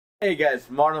Hey guys,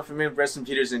 Marlon from Impress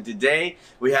Computers, and today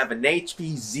we have an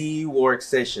HP Z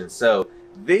workstation. So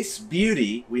this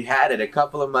beauty, we had it a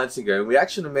couple of months ago and we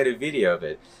actually made a video of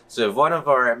it. So if one of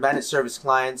our managed service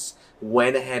clients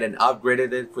went ahead and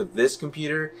upgraded it with this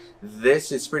computer,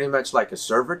 this is pretty much like a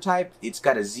server type. It's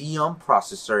got a Xeon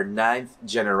processor, 9th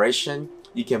generation.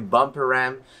 You can bump your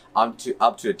RAM up to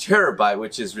a terabyte,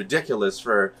 which is ridiculous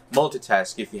for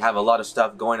multitask if you have a lot of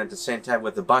stuff going at the same time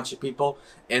with a bunch of people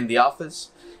in the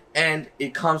office. And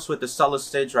it comes with a solid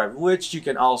state drive, which you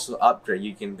can also upgrade.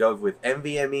 You can go with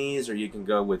NVMe's, or you can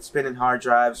go with spinning hard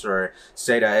drives or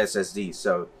SATA SSD.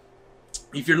 So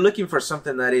if you're looking for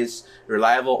something that is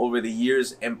reliable over the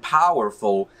years and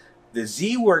powerful, the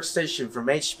Z workstation from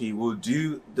HP will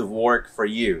do the work for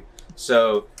you.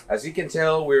 So as you can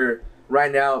tell, we're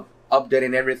right now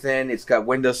updating everything. It's got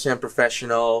Windows 10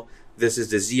 Professional. This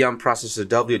is the Xeon processor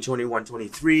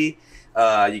W2123.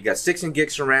 You got 16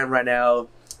 gigs of RAM right now.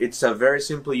 It's a very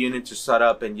simple unit to set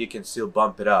up and you can still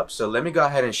bump it up. So let me go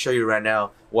ahead and show you right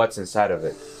now what's inside of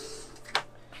it.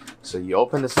 So you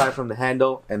open the side from the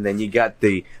handle, and then you got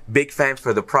the big fan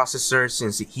for the processor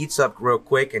since it heats up real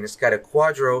quick, and it's got a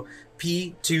Quadro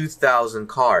P2000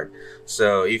 card.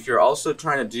 So if you're also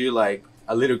trying to do like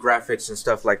a little graphics and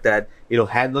stuff like that, it'll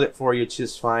handle it for you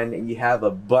just fine. And you have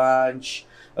a bunch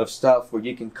of stuff where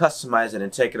you can customize it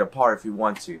and take it apart if you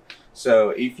want to. So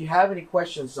if you have any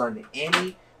questions on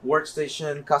any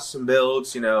workstation, custom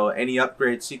builds, any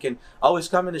upgrades, you can always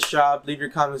come in the shop, leave your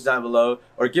comments down below,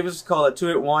 or give us a call at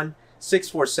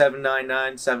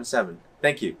 281-647-9977.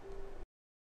 Thank you.